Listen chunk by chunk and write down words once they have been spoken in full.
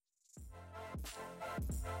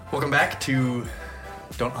Welcome back to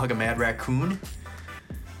Don't Hug a Mad Raccoon.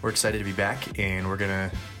 We're excited to be back, and we're going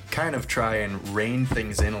to kind of try and rein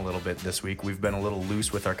things in a little bit this week. We've been a little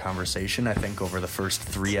loose with our conversation, I think, over the first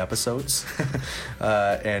 3 episodes.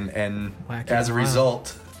 and as a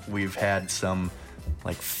result, we've had some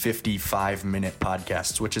like 55-minute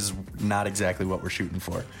podcasts, which is not exactly what we're shooting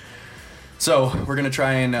for. So we're going to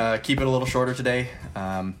try and keep it a little shorter today.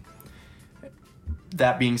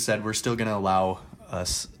 That being said, we're still going to allow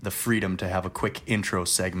us the freedom to have a quick intro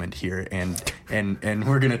segment here, and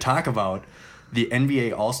we're going to talk about the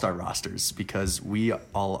NBA All-Star rosters because we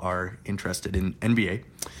all are interested in NBA.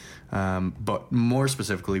 But more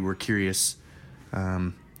specifically, we're curious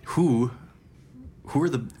who are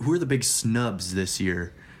the big snubs this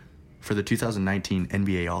year for the 2019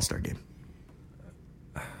 NBA All-Star game.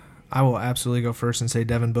 I will absolutely go first and say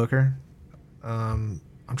Devin Booker. I'm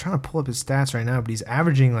trying to pull up his stats right now, but he's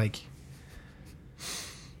averaging like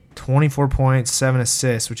 24 points, 7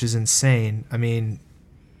 assists, which is insane. I mean,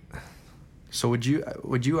 so would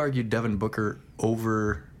you argue Devin Booker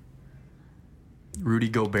over Rudy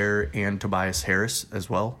Gobert and Tobias Harris as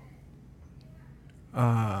well?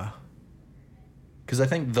 Because I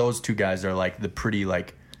think those two guys are like the pretty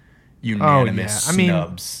like unanimous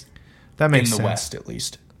snubs. That makes in the sense. West at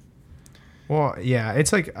least. Well, yeah,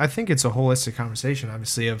 it's like I think it's a holistic conversation,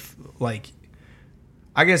 obviously, of like,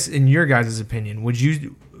 I guess in your guys' opinion,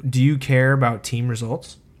 do you care about team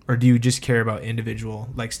results or do you just care about individual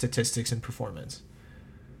like statistics and performance?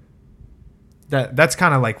 That's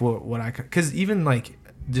kind of like what I, because even like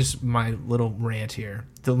just my little rant here,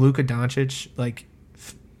 the Luka Doncic like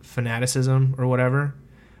fanaticism or whatever,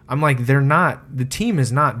 I'm like the team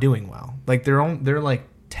is not doing well. Like they're like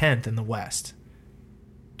 10th in the West.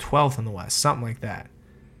 12th in the West, something like that.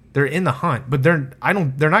 They're in the hunt, but they're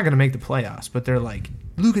not going to make the playoffs, but they're like,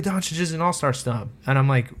 Luka Doncic is an all-star snub. And I'm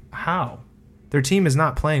like, how? Their team is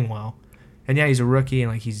not playing well. And yeah, he's a rookie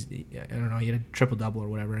and like he had a triple-double or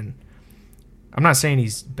whatever. And I'm not saying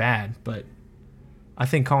he's bad, but I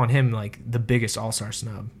think calling him like the biggest all-star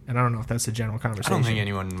snub. And I don't know if that's the general conversation. I don't think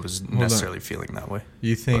anyone was necessarily feeling that way.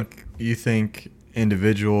 You think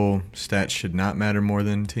individual stats should not matter more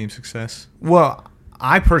than team success? Well,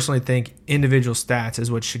 I personally think individual stats is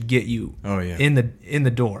what should get you in the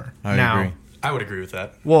door. I agree. I would agree with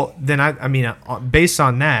that. Well, then I mean, based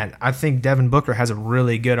on that, I think Devin Booker has a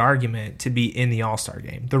really good argument to be in the All-Star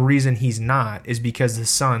game. The reason he's not is because the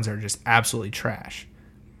Suns are just absolutely trash.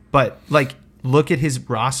 But like, look at his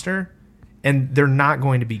roster, and they're not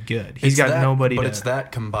going to be good. He's got nobody. But it's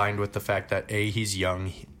that combined with the fact that A, he's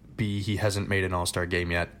young, B, he hasn't made an All-Star game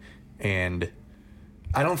yet, and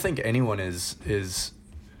I don't think anyone is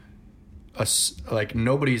like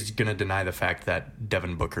nobody's gonna deny the fact that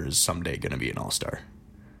Devin Booker is someday gonna be an all-star.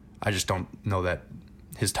 I just don't know that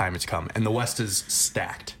his time has come, and the West is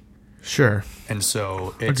stacked. Sure. And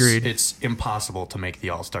so it's impossible to make the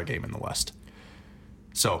all-star game in the West.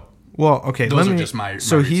 So well, okay. Those are just my.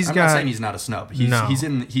 So I'm not saying he's not a snub.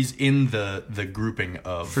 He's in the grouping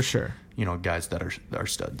of for sure. Guys that are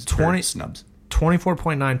studs. 20 snubs.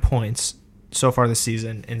 24.9 points so far this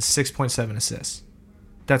season and 6.7 assists.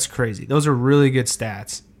 That's crazy. Those are really good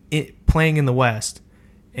stats. Playing in the West,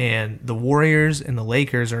 and the Warriors and the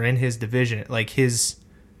Lakers are in his division, like his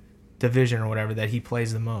division or whatever that he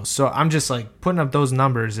plays the most. So I'm just like putting up those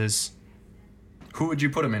numbers as. Who would you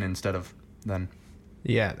put him in instead of then?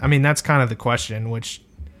 Yeah, I mean that's kind of the question, which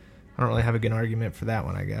I don't really have a good argument for that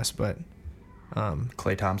one, I guess. But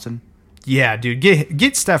Klay Thompson. Yeah, dude,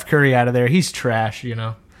 get Steph Curry out of there. He's trash,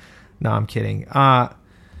 No, I'm kidding.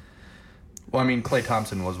 Well, I mean, Klay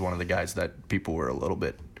Thompson was one of the guys that people were a little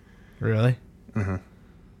bit really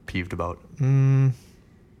peeved about.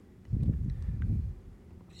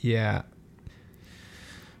 Yeah,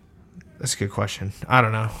 that's a good question. I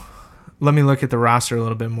don't know. Let me look at the roster a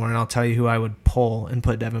little bit more, and I'll tell you who I would pull and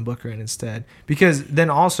put Devin Booker in instead. Because then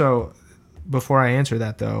also, before I answer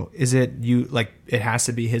that though, is it it has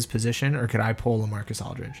to be his position, or could I pull LaMarcus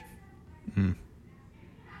Aldridge?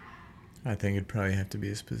 I think it'd probably have to be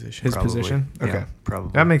his position. His position? Okay. Yeah,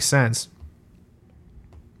 probably. That makes sense.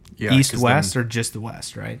 Yeah, East, West, or just the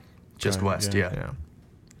West, right? Just West, yeah.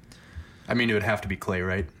 I mean, it would have to be Klay,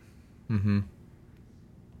 right? Mm-hmm.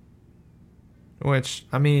 Which,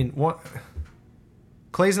 I mean, what?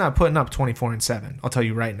 Klay's not putting up 24 and 7. I'll tell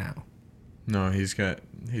you right now. No, he's got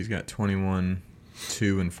 21,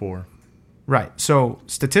 2, and 4. Right. So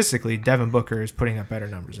statistically, Devin Booker is putting up better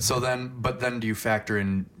numbers. But then do you factor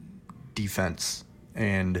in defense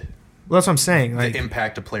and well, that's what I'm saying. Like, the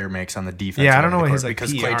impact a player makes on the defense? Yeah, I don't know what his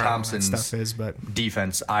because PR Klay Thompson's stuff is, but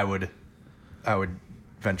defense, I would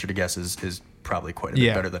venture to guess is probably quite a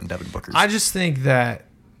bit better than Devin Booker's. I just think that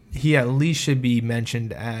he at least should be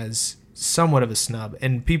mentioned as somewhat of a snub,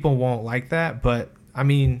 and people won't like that. But I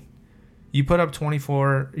mean, you put up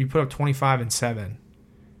 24, you put up 25 and 7,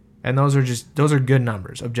 and those are good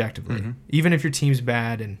numbers objectively. Mm-hmm. Even if your team's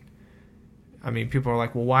bad, and I mean, people are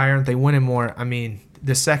like, well, why aren't they winning more? I mean,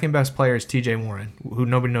 the second best player is T.J. Warren, who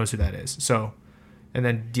nobody knows who that is. So, and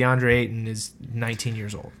then DeAndre Ayton is 19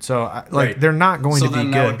 years old. So, they're not going to be good. So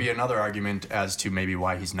then that would be another argument as to maybe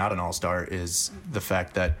why he's not an all-star is the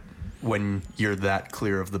fact that when you're that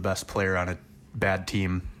clear of the best player on a bad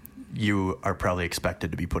team, you are probably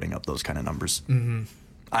expected to be putting up those kind of numbers. Mm-hmm.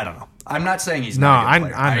 I don't know. I'm not saying he's not a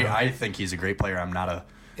good player. I I think he's a great player. I'm not a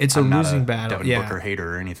losing battle. Devin Booker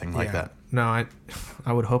hater or anything like that. No,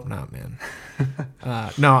 I would hope not, man.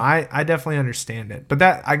 No, I definitely understand it. But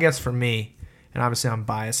that, I guess for me, and obviously I'm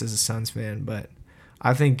biased as a Suns fan, but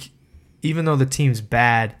I think even though the team's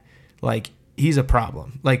bad, like, he's a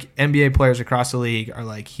problem. Like, NBA players across the league are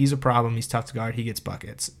like, he's a problem, he's tough to guard, he gets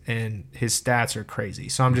buckets, and his stats are crazy.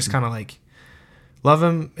 So I'm just kind of like, love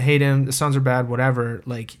him, hate him, the Suns are bad, whatever.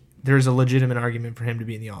 Like, there's a legitimate argument for him to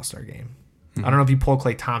be in the All-Star game. I don't know if you pull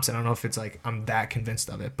Klay Thompson. I don't know if it's like I'm that convinced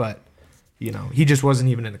of it, but he just wasn't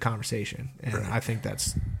even in the conversation, and I think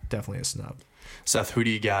that's definitely a snub. Seth, who do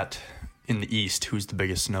you got in the East? Who's the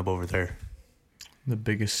biggest snub over there? The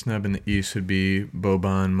biggest snub in the East would be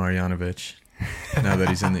Boban Marjanovic. Now that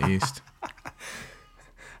he's in the East,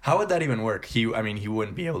 how would that even work? He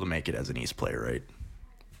wouldn't be able to make it as an East player, right?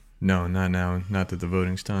 No, not now. Not that the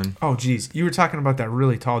voting's done. Oh, geez. You were talking about that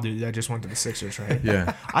really tall dude that just went to the Sixers, right?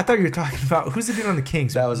 Yeah. I thought you were talking about... Who's the dude on the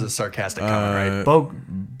Kings? That was a sarcastic comment,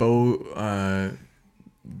 right?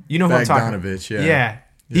 You know who I'm talking about. Bogdanovic, yeah.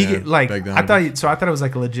 Yeah. Bogdanovic. I thought it was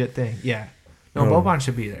like a legit thing. Yeah. No, Boban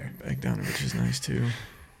should be there. Bogdanovic is nice, too.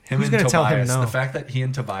 Who's going to tell him no? The fact that he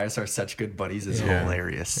and Tobias are such good buddies is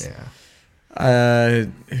hilarious. Yeah.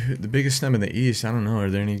 The biggest snub in the East, I don't know. Are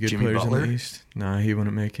there any good Jimmy players Butler? in the East? Nah, he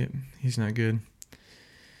wouldn't make it. He's not good.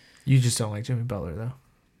 You just don't like Jimmy Butler, though.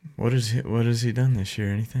 What has he done this year?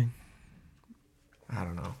 Anything? I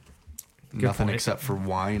don't know. Nothing except for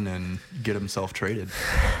whine and get himself traded.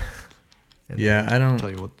 Yeah, I don't.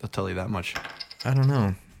 I'll tell you that much. I don't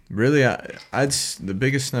know. Really, the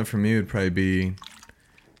biggest snub for me would probably be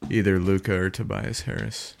either Luka or Tobias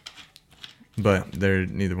Harris. But they're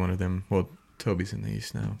neither one of them. Well, Toby's in the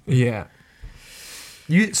East now. Yeah.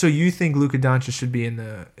 So you think Luka Doncic should be in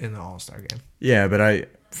the All-Star game? Yeah, but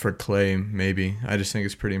for Klay maybe. I just think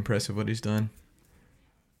it's pretty impressive what he's done.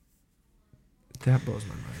 That blows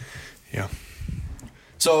my mind. Yeah.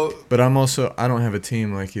 So, but I don't have a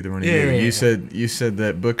team like either one of you. Yeah. You said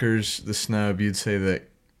that Booker's the snub. You'd say that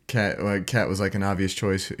Cat was like an obvious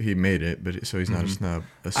choice. He made it, but so he's not a snub.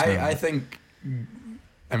 I think.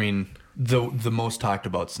 I mean, the most talked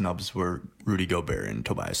about snubs were Rudy Gobert and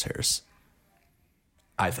Tobias Harris.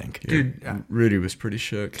 I think. Dude, Rudy was pretty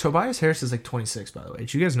shook. Tobias Harris is like 26, by the way.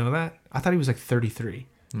 Did you guys know that? I thought he was like 33.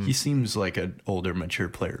 He seems like an older, mature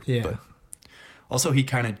player. Yeah. But also, he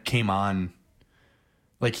kind of came on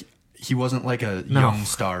like he wasn't like a young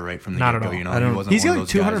star right from the get-go. Not at all. He's got like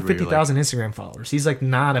 250,000 Instagram followers. He's like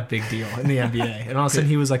not a big deal in the NBA. And all of a sudden,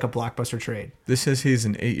 he was like a blockbuster trade. This says he's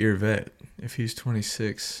an 8-year vet. If he's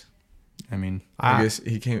 26, I mean, I guess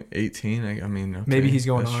he came 18. I mean, okay, maybe he's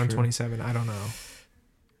going on 27. I don't know.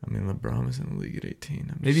 I mean, LeBron was in the league at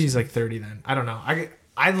 18. Maybe he's like 30 then. I don't know.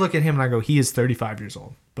 I look at him and I go, he is 35 years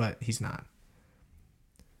old, but he's not.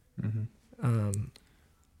 Mm-hmm.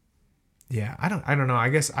 Yeah, I don't know. I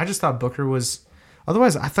guess I just thought Booker was.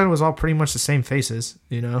 Otherwise, I thought it was all pretty much the same faces.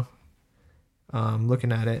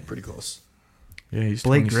 Looking at it, pretty close. Yeah, he's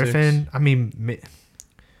Blake 26. Griffin. I mean,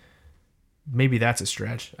 maybe that's a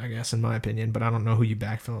stretch, I guess, in my opinion. But I don't know who you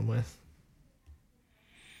backfill him with.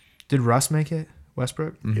 Did Russ make it?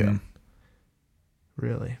 Westbrook? Mm-hmm. Yeah.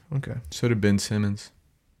 Really? Okay. So did Ben Simmons.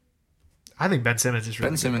 I think Ben Simmons is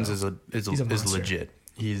really Ben Simmons good, is legit.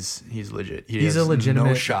 He's legit. He's has a legitimate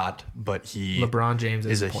no shot, but he LeBron James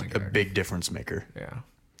is a big difference maker. Yeah.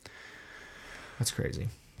 That's crazy.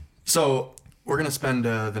 So we're gonna spend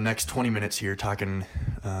the next 20 minutes here talking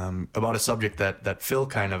about a subject that Phil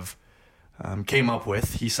kind of came up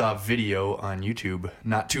with. He saw a video on YouTube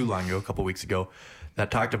not too long ago, a couple weeks ago,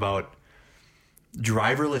 that talked about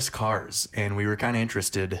driverless cars, and we were kind of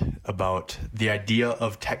interested about the idea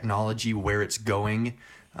of technology, where it's going,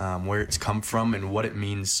 where it's come from, and what it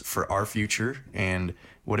means for our future, and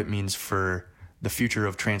what it means for the future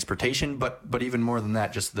of transportation, but even more than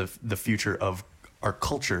that, just the future of our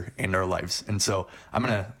culture and our lives. And so I'm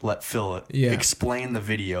gonna let Phil explain the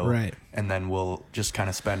video, right, and then we'll just kind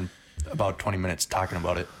of spend about 20 minutes talking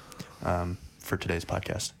about it. for today's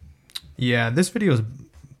podcast. Yeah, this video is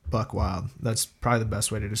buck wild. That's probably the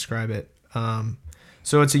best way to describe it.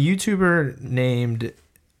 So it's a YouTuber named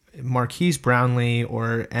Marquise Brownlee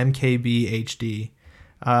or MKBHD.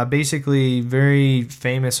 Basically, very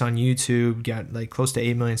famous on YouTube. Got like close to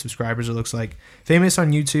 8 million subscribers. It looks like famous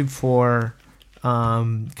on YouTube for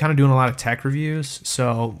kind of doing a lot of tech reviews.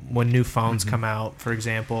 So when new phones come out, for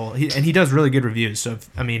example, he does really good reviews. So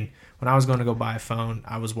when I was going to go buy a phone,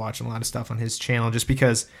 I was watching a lot of stuff on his channel just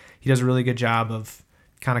because he does a really good job of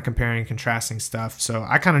kind of comparing and contrasting stuff. So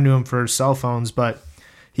I kind of knew him for cell phones, but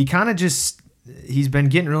he kind of he's been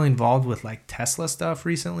getting really involved with like Tesla stuff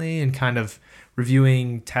recently and kind of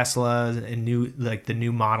reviewing Tesla and the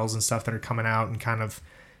new models and stuff that are coming out and kind of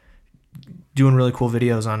doing really cool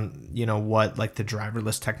videos on, what like the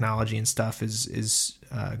driverless technology and stuff is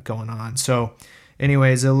going on. So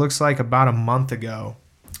anyways, it looks like about a month ago,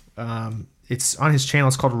 it's on his channel.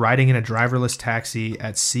 It's called Riding in a Driverless Taxi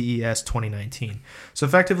at CES 2019. So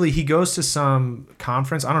effectively, he goes to some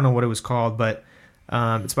conference. I don't know what it was called, but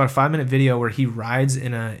it's about a 5-minute video where he rides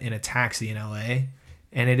in a taxi in LA,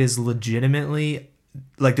 and it is legitimately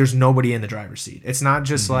like there's nobody in the driver's seat. It's not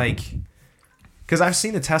just like, because I've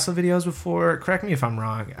seen the Tesla videos before. Correct me if I'm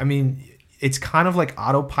wrong. I mean, it's kind of like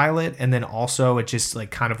autopilot, and then also it just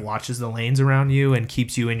like kind of watches the lanes around you and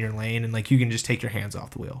keeps you in your lane, and like you can just take your hands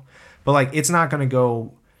off the wheel. But like it's not going to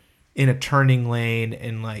go in a turning lane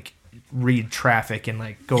and like read traffic and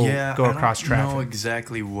like go across traffic. I know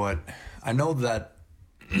exactly what. I know that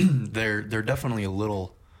they're definitely a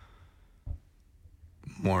little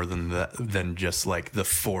more than just like the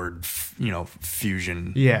Ford,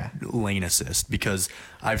 Fusion lane assist, because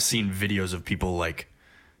I've seen videos of people like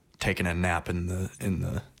taking a nap in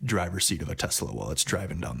the driver's seat of a Tesla while it's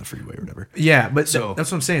driving down the freeway or whatever. Yeah, but that's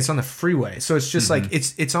what I'm saying. It's on the freeway, so it's just like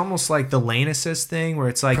it's almost like the lane assist thing where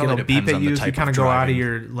it's like Probably it'll beep at you if you kind of go out of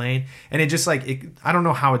your lane, and it just like I don't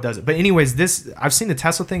know how it does it. But anyways, I've seen the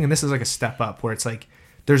Tesla thing, and this is like a step up where it's like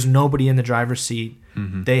there's nobody in the driver's seat.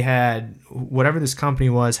 They had whatever this company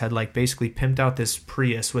had like basically pimped out this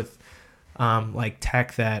Prius with like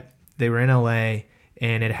tech that they were in LA.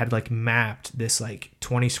 And it had like mapped this like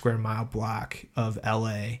 20 square mile block of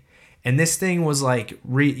LA. And this thing was like,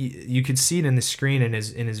 you could see it in the screen in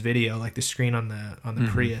his video, like the screen on the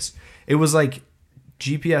Prius. It was like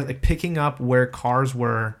GPS, like picking up where cars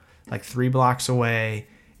were like 3 blocks away.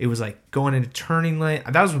 It was like going into turning lane.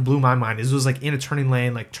 That was what blew my mind. It was like in a turning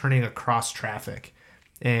lane, like turning across traffic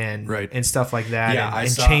and stuff like that. Yeah,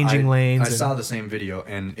 and changing lanes. I saw the same video,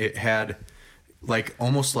 and it had like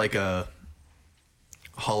almost like a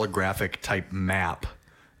holographic type map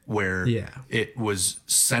where it was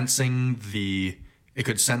sensing it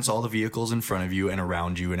could sense all the vehicles in front of you and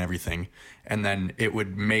around you and everything, and then it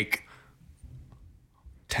would make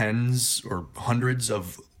tens or hundreds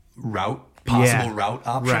of possible route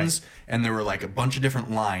options, and there were like a bunch of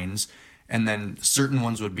different lines, and then certain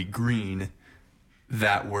ones would be green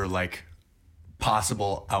that were like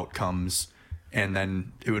possible outcomes, and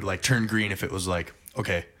then it would like turn green if it was like,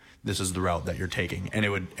 okay, this is the route that you're taking, and it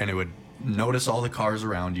would notice all the cars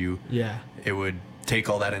around you. Yeah, it would take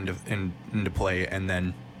all that into play, and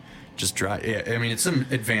then just drive. Yeah, I mean, it's some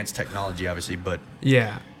advanced technology, obviously, but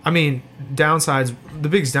yeah, I mean, downsides. The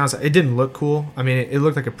biggest downside, it didn't look cool. I mean, it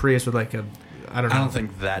looked like a Prius with like a, I don't know. I don't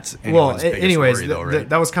think that's anyone's biggest worry, though, right?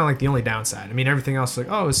 That was kind of like the only downside. I mean, everything else was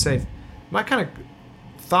like, oh, it was safe. My kind of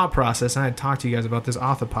thought process, and I had talked to you guys about this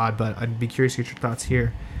off the pod, but I'd be curious to get your thoughts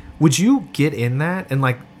here. Would you get in that and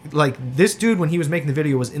like this dude, when he was making the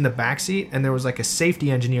video, was in the back seat, and there was like a safety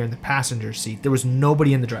engineer in the passenger seat. There was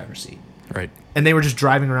nobody in the driver's seat. Right. And they were just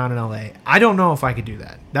driving around in LA. I don't know if I could do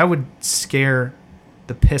that. That would scare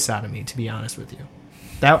the piss out of me, to be honest with you.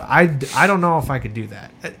 That I don't know if I could do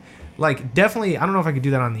that. Like, definitely, I don't know if I could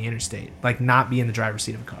do that on the interstate. Like, not be in the driver's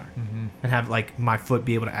seat of a car and have like my foot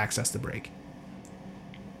be able to access the brake.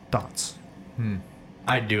 Thoughts?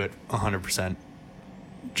 I'd do it 100%.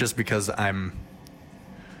 Just because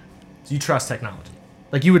you trust technology.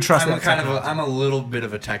 Like, you would trust that technology. I'm a little bit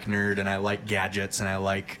of a tech nerd, and I like gadgets, and I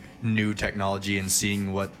like new technology and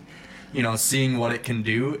seeing what it can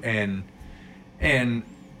do, and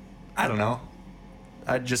I don't know.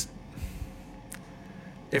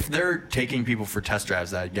 If they're taking people for test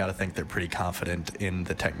drives, I got to think they're pretty confident in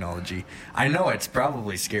the technology. I know it's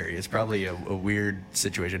probably scary. It's probably a weird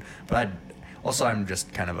situation, but I'm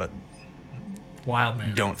just kind of a wild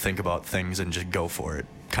man. Don't think about things and just go for it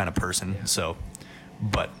kind of person. Yeah. So,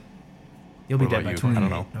 but you'll be dead by 20. I don't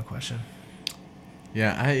know. No question.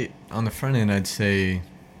 Yeah, on the front end, I'd say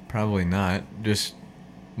probably not. Just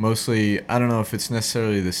mostly, I don't know if it's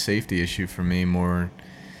necessarily the safety issue for me. More,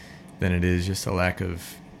 than it is just a lack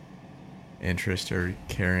of interest or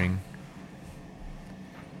caring.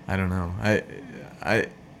 I don't know. I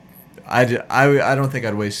don't think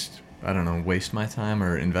I'd waste my time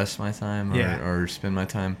or invest my time or spend my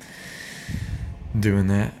time doing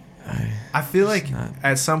that. I feel like not.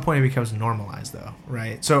 at some point it becomes normalized though,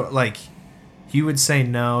 right? So like you would say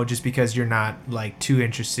no just because you're not like too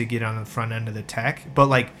interested to get on the front end of the tech, but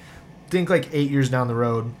like think like 8 years down the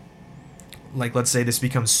road, like let's say this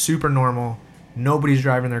becomes super normal, nobody's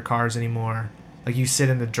driving their cars anymore, like you sit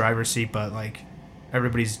in the driver's seat but like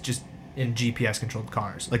everybody's just in GPS controlled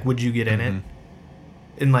cars, like would you get in it?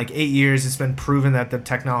 In like 8 years it's been proven that the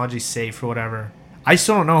technology's safe or whatever. I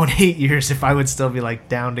still don't know in 8 years if I would still be like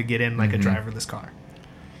down to get in like a driverless car.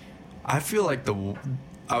 I feel like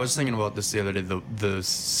I was thinking about this the other day. The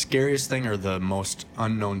scariest thing or the most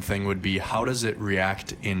unknown thing would be how does it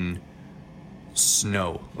react in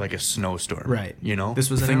snow, like a snowstorm, Right. You know,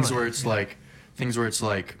 This was in things LA. where it's like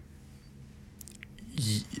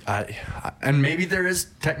and maybe there is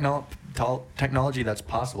technology that's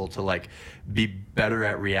possible to like be better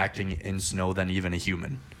at reacting in snow than even a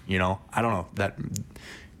human. You know, I don't know that.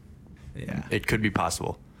 Yeah. It could be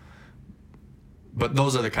possible. But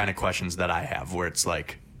those are the kind of questions that I have where it's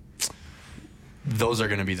like, those are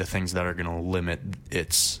going to be the things that are going to limit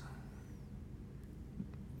its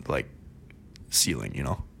like ceiling, you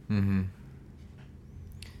know? Mm-hmm.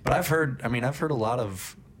 But I've heard a lot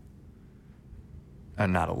of,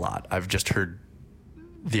 not a lot, I've just heard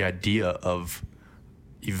the idea of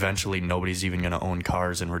eventually nobody's even going to own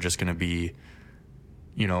cars and we're just going to be,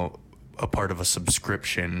 you know, a part of a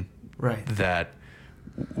subscription, Right. that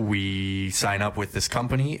we sign up with this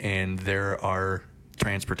company and there are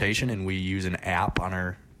transportation and we use an app on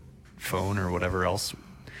our phone or whatever else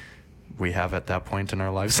we have at that point in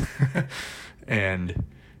our lives and,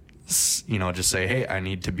 you know, just say, hey, I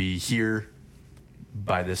need to be here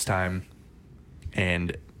by this time,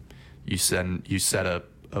 and you set a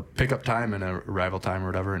pickup time and a arrival time or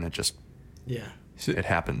whatever, and it just it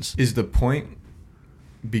happens. Is the point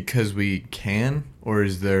because we can, or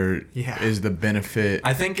is there is the benefit?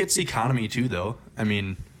 I think it's economy too, though. I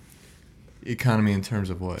mean, economy in terms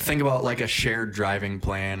of what? think about like a shared driving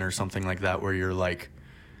plan or something like that, where you're like,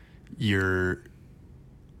 I get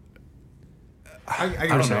I what don't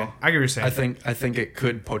you're saying. know. I get what you're saying. I think it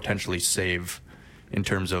could potentially save in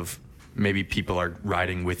terms of maybe people are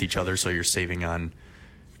riding with each other, so you're saving on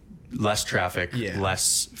less traffic,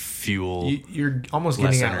 less fuel. You're almost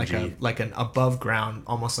less getting at energy. like an above ground,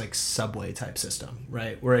 almost like subway type system,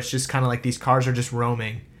 right? Where it's just kind of like these cars are just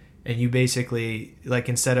roaming, and you basically like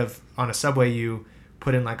instead of on a subway you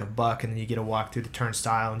put in like $1 and then you get to walk through the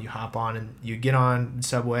turnstile and you hop on and you get on the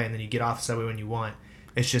subway and then you get off the subway when you want.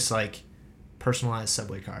 It's just like personalized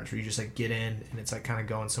subway cars where you just like get in and it's like kind of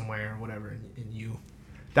going somewhere or whatever, and you.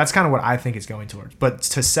 That's kind of what I think it's going towards. But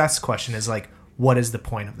to Seth's question is like, what is the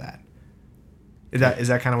point of that? Is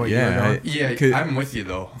that kind of what you're going? Yeah, I'm with you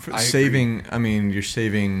though. Saving. I mean, you're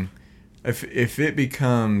saving. If it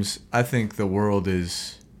becomes, I think the world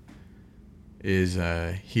is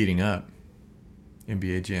heating up,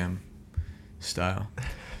 NBA Jam style.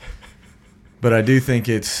 But I do think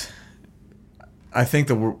I think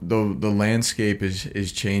the landscape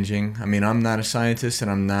is changing. I mean, I'm not a scientist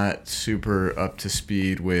and I'm not super up to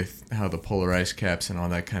speed with how the polar ice caps and all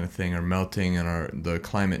that kind of thing are melting and the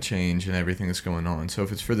climate change and everything that's going on. So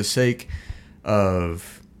if it's for the sake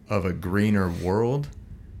of a greener world,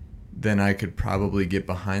 then I could probably get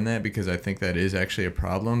behind that because I think that is actually a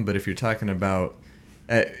problem. But if you're talking about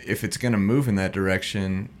if it's going to move in that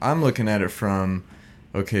direction, I'm looking at it from,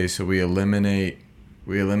 okay, so we eliminate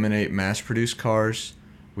mass-produced cars,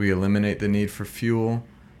 we eliminate the need for fuel,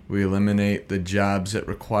 we eliminate the jobs that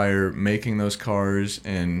require making those cars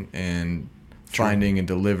and finding and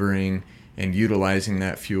delivering and utilizing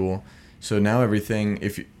that fuel. So now everything,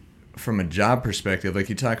 from a job perspective, like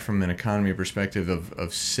you talk from an economy perspective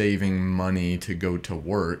of saving money to go to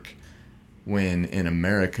work, when in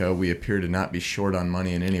America we appear to not be short on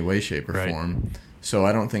money in any way, shape, or form. So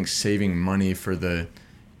I don't think saving money for the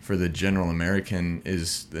general American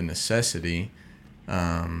is the necessity.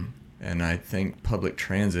 And I think public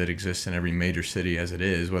transit exists in every major city as it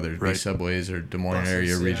is, whether it be subways or Des Moines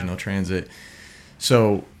area regional transit.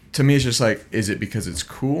 So to me, it's just like, is it because it's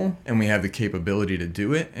cool and we have the capability to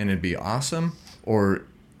do it and it'd be awesome? Or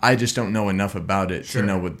I just don't know enough about it to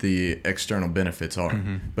know what the external benefits are.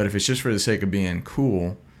 Mm-hmm. But if it's just for the sake of being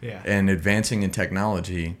cool and advancing in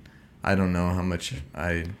technology, I don't know how much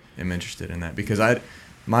I am interested in that. Because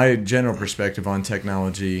my general perspective on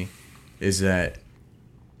technology is that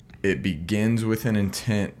it begins with an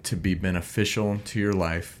intent to be beneficial to your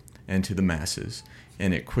life, and to the masses,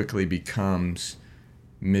 and it quickly becomes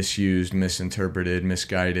misused, misinterpreted,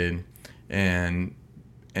 misguided, and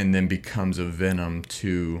then becomes a venom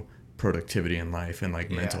to productivity in life and like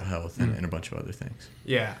mental health and a bunch of other things.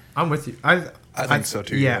 Yeah, I'm with you. I think so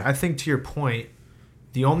too. Yeah, I think to your point,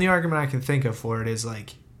 the only argument I can think of for it is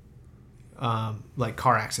like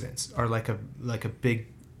car accidents are like a big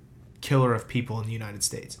killer of people in the United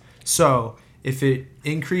States. So if it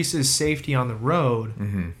increases safety on the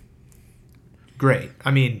road, great.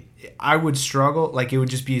 I mean, I would struggle. Like, it would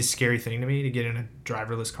just be a scary thing to me to get in a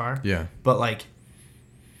driverless car. Yeah. But like,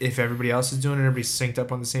 if everybody else is doing it, everybody's synced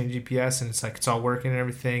up on the same GPS, and it's like it's all working and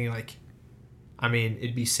everything, like, I mean,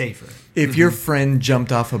 it'd be safer. If your friend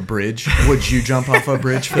jumped off a bridge, would you jump off a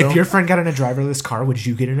bridge, Phil? If your friend got in a driverless car, would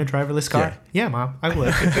you get in a driverless car? Yeah, Mom, I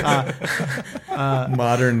would.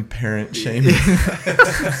 Modern parent shaming.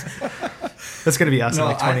 That's going to be us in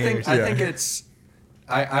like 20 years. I think it's...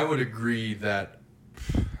 I would agree that,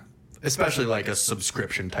 especially like a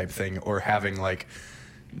subscription type thing or having like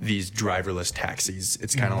these driverless taxis,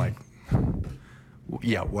 it's kind of like,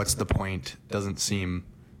 yeah, what's the point? Doesn't seem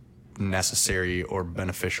necessary or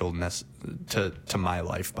beneficial to my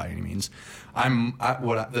life by any means.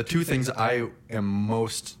 The two things I am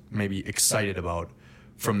most maybe excited about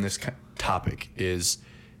from this topic is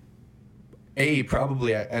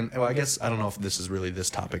probably, and well, I guess I don't know if this is really this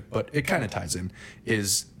topic, but it kind of ties in,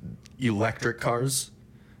 is electric cars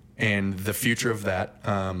and the future of that.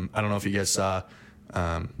 I don't know if you guys saw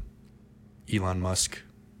Elon Musk.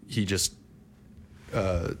 He just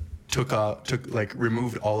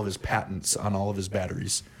removed all of his patents on all of his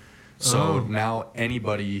batteries. So now any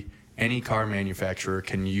car manufacturer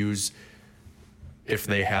can use, if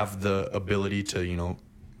they have the ability to,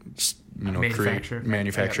 manufacture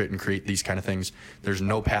it and create these kind of things. There's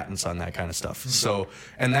no patents on that kind of stuff. So,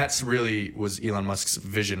 and that's really was Elon Musk's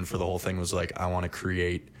vision for the whole thing, was like, I want to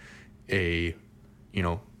create a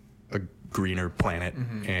greener planet,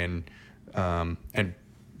 and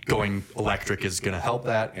going electric is going to help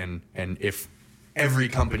that. And if every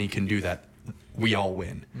company can do that, we all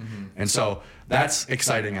win. And so that's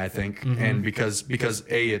exciting, I think. And because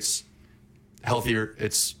it's healthier,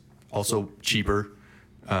 it's also cheaper.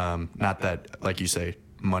 Not that, like you say,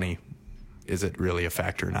 money is it really a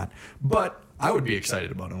factor or not. But I would be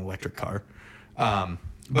excited about an electric car.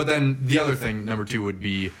 But then the other thing, number two, would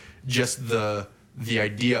be just the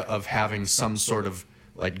idea of having some sort of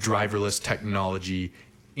like driverless technology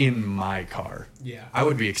in my car. Yeah. I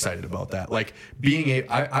would be excited about that. Like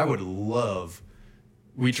I would love,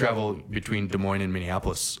 we travel between Des Moines and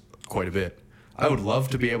Minneapolis quite a bit. I would love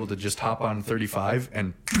to be able to just hop on 35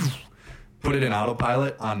 and put it in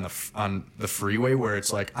autopilot on the freeway, where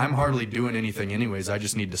it's like, I'm hardly doing anything anyways. I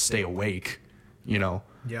just need to stay awake, Yeah.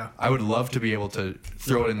 I would love to be able to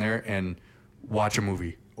throw it in there and watch a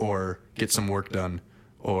movie or get some work done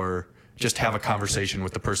or just have a conversation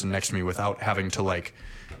with the person next to me without having to like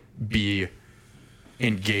be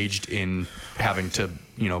engaged in having to,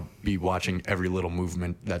 be watching every little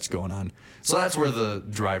movement that's going on. So that's where the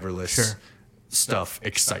driverless stuff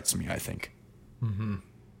excites me, I think.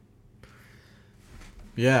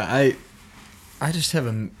 Yeah, I just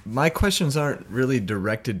have my questions aren't really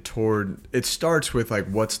directed toward, it starts with like,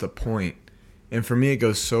 what's the point? And for me, it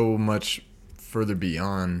goes so much further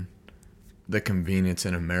beyond the convenience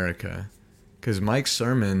in America. Because Mike's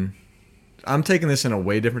sermon, I'm taking this in a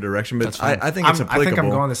way different direction, but I think it's applicable. I think I'm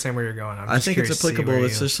going the same way you're going. I think it's applicable.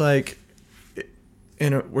 It's just like,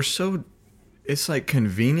 it's like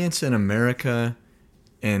convenience in America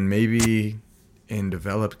and maybe in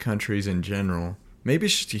developed countries in general. Maybe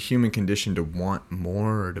it's just a human condition to want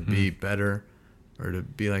more or to be better or to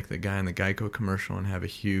be like the guy in the Geico commercial and have a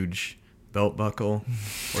huge belt buckle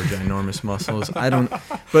or ginormous muscles.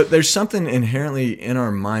 But there's something inherently in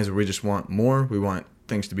our minds where we just want more. We want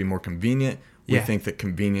things to be more convenient. We think that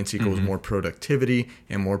convenience equals more productivity,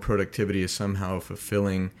 and more productivity is somehow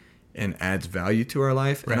fulfilling and adds value to our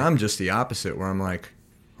life. Right. And I'm just the opposite, where I'm like,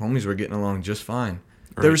 homies were getting along just fine.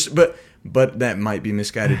 Right. But that might be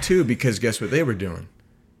misguided too, because guess what they were doing?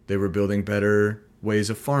 They were building better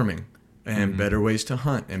ways of farming and better ways to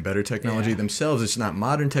hunt and better technology themselves. It's not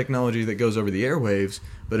modern technology that goes over the airwaves,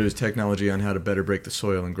 but it was technology on how to better break the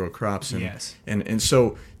soil and grow crops. And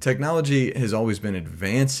so technology has always been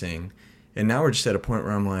advancing, and now we're just at a point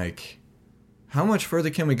where I'm like, how much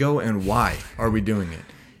further can we go and why are we doing it?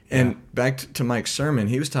 And back to Mike's sermon,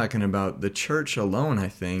 he was talking about the church alone, I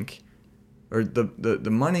think, or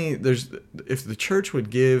the money. If the church would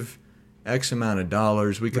give X amount of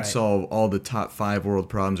dollars. We could Right. solve all the top 5 world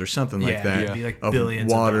problems or something like Yeah, that. it'd be like of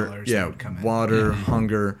billions water, of dollars that would come in. water,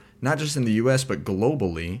 hunger, not just in the U.S. but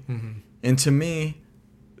globally. Mm-hmm. And to me,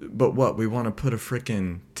 but what we want to put a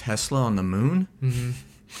freaking Tesla on the moon? Mm-hmm.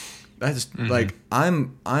 That's like I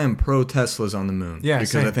am pro Teslas on the moon. Yeah,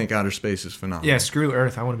 because same. I think outer space is phenomenal. Yeah, screw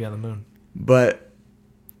Earth. I want to be on the moon. But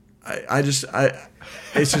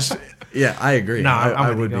it's just yeah, I agree. No, I'm I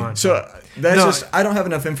with you. would Go be. on. So that's No, just I don't have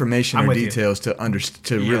enough information I'm or with you. details to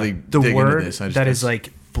really The dig word into this. I just that is like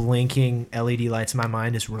blinking LED lights in my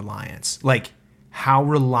mind is reliance. Like, how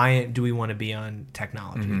reliant do we want to be on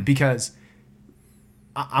technology? Because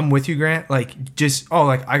I'm with you, Grant. Like, just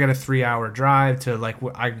like I got a 3-hour drive to like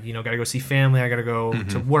I gotta go see family. I gotta go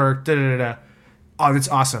to work. Da da da da. Oh, that's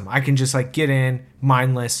awesome. I can just like get in,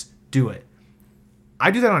 mindless, do it.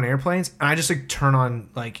 I do that on airplanes, and I just like turn on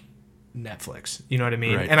like Netflix. You know what I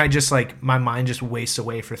mean? Right. And I just like my mind just wastes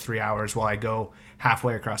away for 3 hours while I go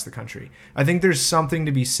halfway across the country. I think there's something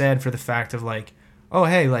to be said for the fact of like, oh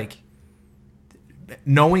hey, like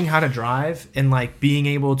knowing how to drive and like being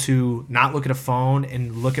able to not look at a phone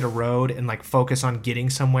and look at a road and like focus on getting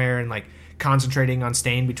somewhere and like concentrating on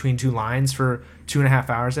staying between 2 lines for 2.5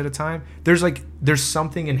 hours at a time. There's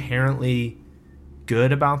something inherently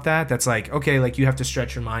good about that. That's like, okay, like you have to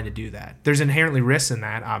stretch your mind to do that. There's inherently risks in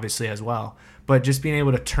that, obviously, as well. But just being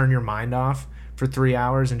able to turn your mind off for 3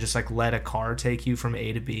 hours and just like let a car take you from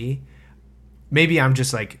A to B. Maybe I'm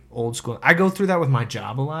just like old school. I go through that with my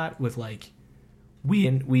job a lot with like,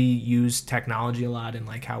 we use technology a lot in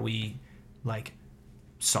like how we like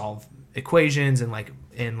solve equations and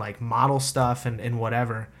like model stuff and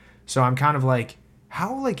whatever. So I'm kind of like,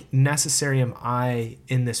 how like necessary am I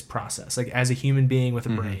in this process? Like as a human being with a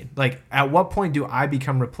brain, like at what point do I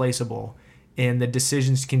become replaceable and the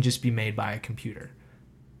decisions can just be made by a computer?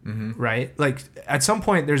 Right? Like at some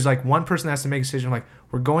point there's like one person that has to make a decision like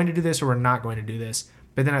we're going to do this or we're not going to do this.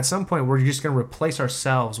 But then at some point we're just going to replace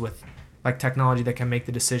ourselves with like technology that can make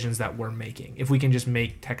the decisions that we're making. If we can just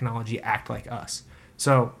make technology act like us.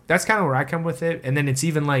 So that's kind of where I come with it. And then it's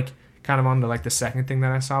even like kind of on to like the second thing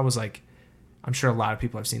that I saw was like, I'm sure a lot of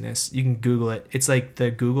people have seen this. You can Google it. It's like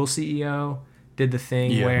the Google CEO did the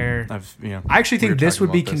thing where I actually think this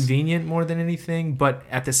would be convenient more than anything. But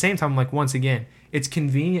at the same time, like once again, it's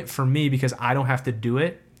convenient for me because I don't have to do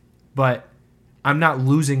it, but I'm not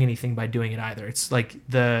losing anything by doing it either. It's like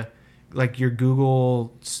your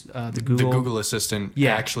Google, the Google Assistant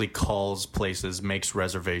actually calls places, makes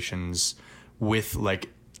reservations with like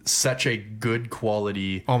such a good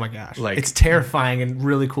quality. Oh my gosh! Like it's terrifying and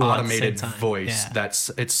really cool. Automated at the same time. voice. Yeah.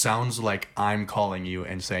 It sounds like I'm calling you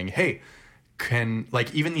and saying, "Hey, can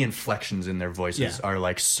like even the inflections in their voices are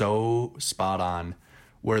like so spot on,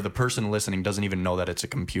 where the person listening doesn't even know that it's a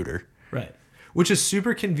computer." Right. Which is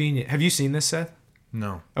super convenient. Have you seen this, Seth?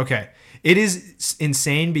 No. Okay. It is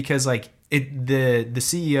insane because like the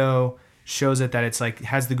CEO shows it that it's like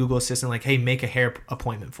has the Google Assistant like, hey, make a hair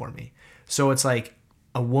appointment for me. So it's like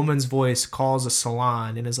a woman's voice calls a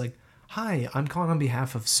salon and is like, hi, I'm calling on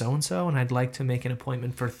behalf of so-and-so and I'd like to make an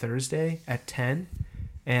appointment for Thursday at 10.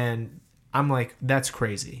 And I'm like, that's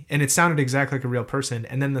crazy. And it sounded exactly like a real person.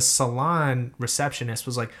 And then the salon receptionist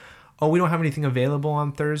was like, oh, we don't have anything available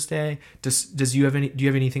on Thursday. Do you have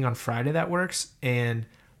anything on Friday that works? And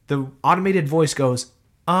the automated voice goes,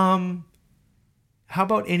 how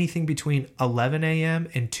about anything between 11 a.m.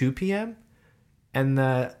 and 2 p.m.? And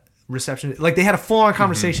the reception, like they had a full-on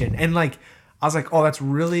conversation. And like, I was like, oh, that's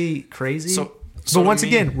really crazy. But once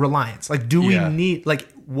again, reliance. Like, do we need,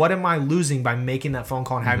 like, what am I losing by making that phone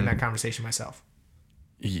call and having that conversation myself?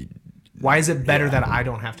 Why is it better that I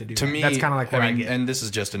don't have to do To that? me, That's kind of like what I get. And this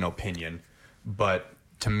is just an opinion, but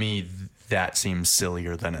to me, that seems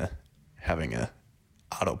sillier than having a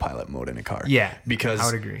autopilot mode in a car. Yeah, because I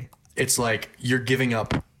would agree. It's like you're giving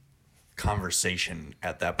up conversation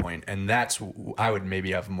at that point, and I would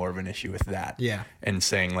maybe have more of an issue with that. Yeah, and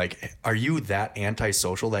saying like, are you that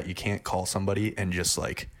antisocial that you can't call somebody and just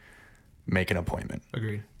like make an appointment?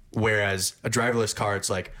 Agreed. Whereas a driverless car, it's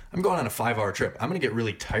like, I'm going on a 5-hour trip. I'm going to get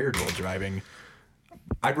really tired while driving.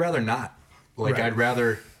 I'd rather not. Like, Right. I'd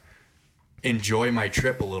rather enjoy my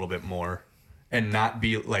trip a little bit more and not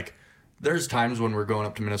be like, there's times when we're going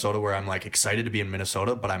up to Minnesota where I'm like excited to be in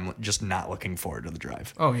Minnesota, but I'm just not looking forward to the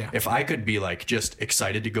drive. Oh, yeah. If I could be like just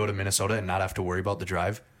excited to go to Minnesota and not have to worry about the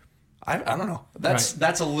drive, I don't know.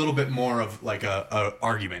 That's a little bit more of like a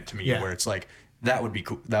argument to me where it's like, that would be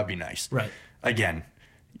cool. That'd be nice. Right. Again,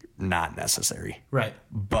 not necessary. Right.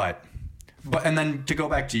 But and then to go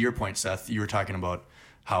back to your point, Seth, you were talking about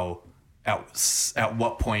how at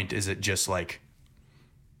what point is it just like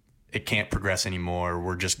it can't progress anymore.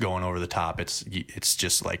 We're just going over the top. It's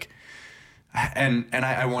just like, and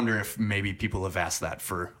I wonder if maybe people have asked that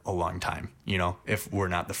for a long time, you know, if we're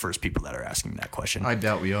not the first people that are asking that question. I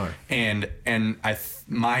doubt we are. And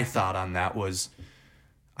my thought on that was,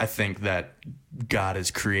 I think that God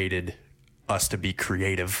has created us to be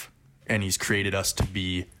creative, and he's created us to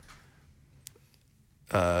be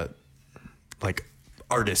like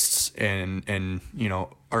artists and you know,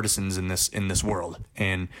 artisans in this world,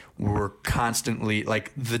 and we're constantly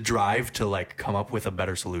like the drive to like come up with a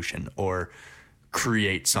better solution or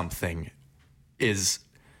create something is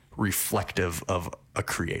reflective of a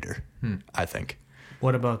creator. I think.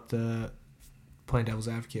 What about the playing devil's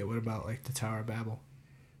advocate? What about like the Tower of Babel?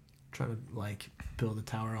 Trying to like build a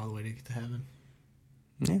tower all the way to get to heaven.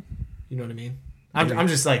 Yeah. You know what I mean? I'm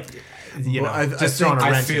just like, you know, just think- throwing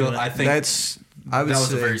a wrench into it. I think That's I would that was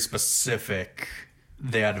say a very specific.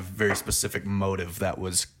 They had a very specific motive that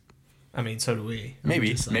was I mean, so do we. maybe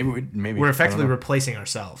Just like- maybe we're I effectively don't know. replacing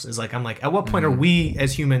ourselves. Is like, I'm like, at what point are we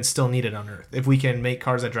as humans still needed on Earth? If we can make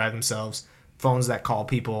cars that drive themselves, phones that call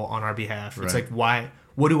people on our behalf, it's Right. like, why?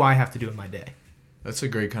 What do I have to do in my day? that's a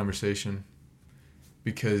great conversation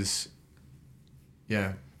because,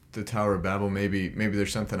 yeah, the Tower of Babel, maybe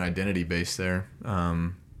there's something identity based there,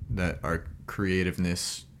 that our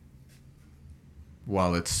creativeness,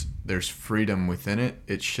 while there's freedom within it,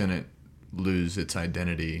 it shouldn't lose its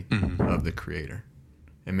identity of the creator.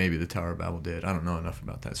 And maybe the Tower of Babel did. I don't know enough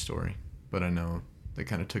about that story, but I know they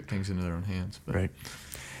kind of took things into their own hands. But Right.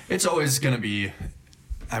 It's always going to be,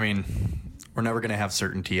 I mean, we're never going to have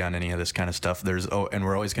certainty on any of this kind of stuff. And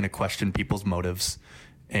we're always going to question people's motives,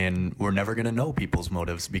 and we're never going to know people's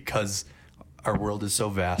motives because our world is so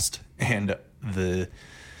vast and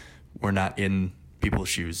we're not in people's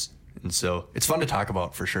shoes. And so it's fun to talk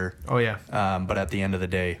about for sure. Oh yeah. But at the end of the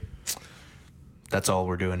day, that's all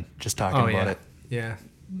we're doing. Just talking Oh about yeah. it. Yeah.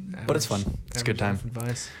 But it's fun. It's a good time.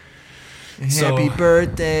 Advice. Happy So-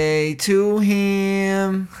 birthday to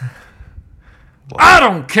him. I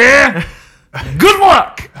don't care. Good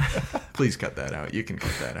luck. Please cut that out. You can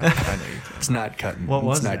cut that out. I know you can. It's not cutting. What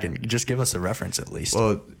was it's not that? getting, just give us a reference at least.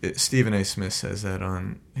 Well, Stephen A. Smith says that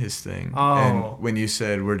on his thing. Oh. And when you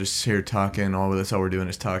said we're just here talking, that's all we're doing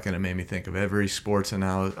is talking, it made me think of every sports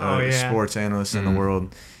analyst Oh, yeah. sports analyst in the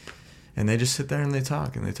world. And they just sit there and they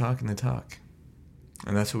talk and they talk and they talk.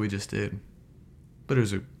 And that's what we just did. But it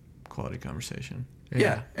was a quality conversation.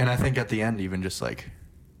 Yeah, and I think at the end, even just like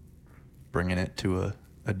bringing it to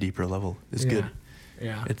a deeper level is good.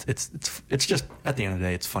 Yeah. It's just at the end of the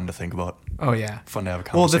day, it's fun to think about, Oh yeah. fun to have a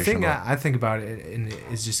Well, conversation. the thing about. I think about it and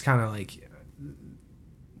is just kind of like,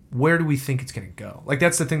 where do we think it's gonna go? Like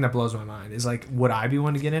that's the thing that blows my mind. Is like, would I be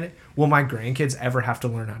one to get in it? Will my grandkids ever have to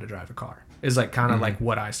learn how to drive a car? Is like kind of like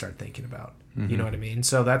what I start thinking about. You know what I mean?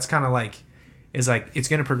 So that's kind of like, is like it's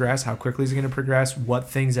gonna progress. How quickly is it gonna progress? What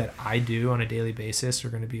things that I do on a daily basis are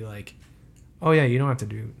gonna be like, oh yeah, you don't have to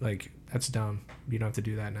do like that's dumb. You don't have to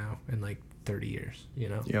do that now in like 30 years. You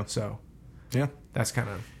know? Yep. So Yeah, that's kind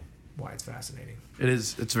of why it's fascinating. it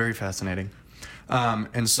is. It's very fascinating.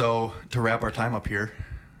 And so to wrap our time up here,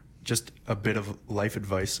 just a bit of life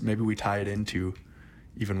advice. Maybe we tie it into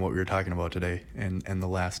even what we were talking about today and the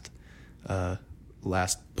last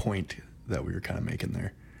point that we were kind of making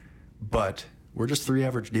there. But we're just three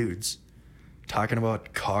average dudes talking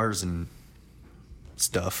about cars and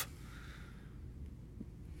stuff.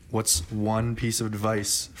 What's one piece of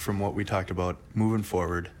advice from what we talked about moving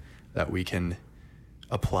forward that we can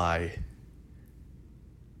apply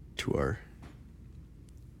to our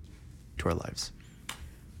lives?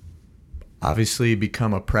 Obviously,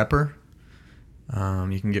 become a prepper.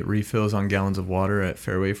 You can get refills on gallons of water at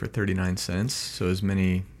Fairway for 39 cents. So as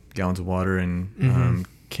many gallons of water and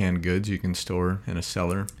canned goods you can store in a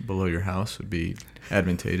cellar below your house would be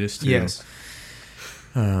advantageous to Yes.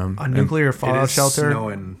 A and nuclear It fallout is shelter.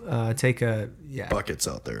 snowing Take a buckets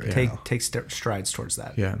out there right now. take strides towards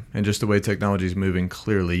that. yeah, and just the way technology is moving,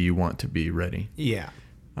 clearly you want to be ready. Yeah.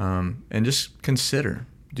 And just consider: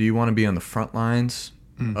 do you want to be on the front lines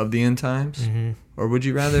of the end times, or would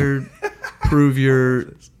you rather prove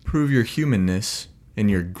your humanness and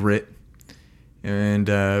your grit, and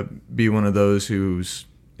be one of those who's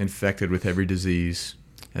infected with every disease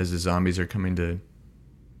as the zombies are coming to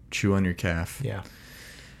chew on your calf? Yeah.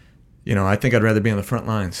 You know, I think I'd rather be on the front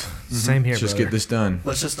lines. Same here, Let's just brother. get this done.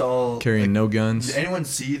 Let's just all Carrying no guns. Did anyone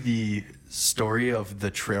see the story of the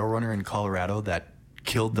trail runner in Colorado that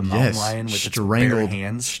killed the mountain lion with its bare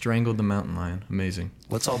hands? Strangled the mountain lion. Amazing.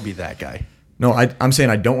 Let's all be that guy. No, I'm saying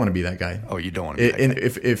I don't want to be that guy. Oh, you don't want to be that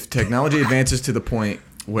guy. If technology advances to the point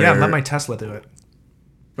where Yeah, let my Tesla do it.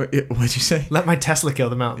 What'd you say? Let my Tesla kill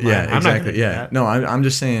the mountain lion. Yeah, I'm not gonna exactly. do Yeah. that. No, I'm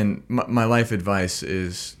just saying my life advice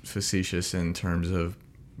is facetious in terms of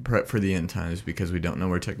prep for the end times because we don't know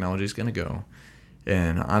where technology is going to go.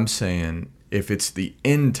 And I'm saying if it's the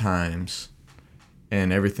end times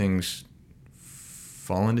and everything's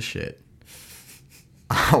falling to shit,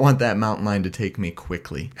 I want that mountain lion to take me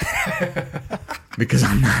quickly. Because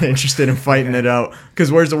I'm not interested in fighting it out.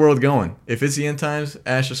 Because where's the world going? If it's the end times,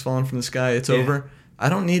 ash is falling from the sky, it's over. I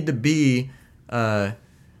don't need to be the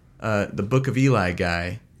Book of Eli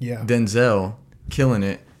guy, Denzel, killing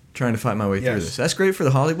it, trying to fight my way through this. That's great for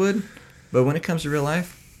the Hollywood, but when it comes to real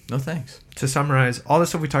life, no thanks. To summarize, all the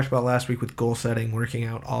stuff we talked about last week with goal setting, working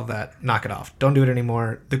out, all of that, knock it off. Don't do it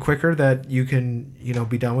anymore. The quicker that you can,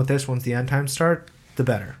 be done with this once the end times start, the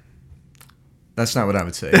better. That's not what I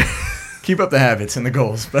would say. Keep up the habits and the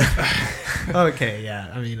goals, but okay,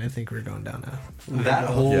 yeah. I mean, I think we're going down now. That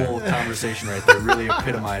whole conversation right there really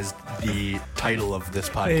epitomized the title of this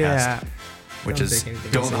podcast, which is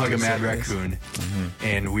 "Don't Hug a Mad Raccoon,"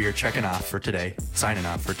 and we are signing off for today.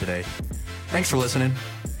 Thanks for listening.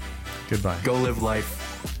 Goodbye. Go live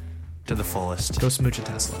life to the fullest. Go smooch a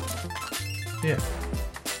Tesla. Yeah.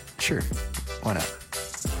 Sure. Why not?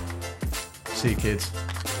 See you, kids.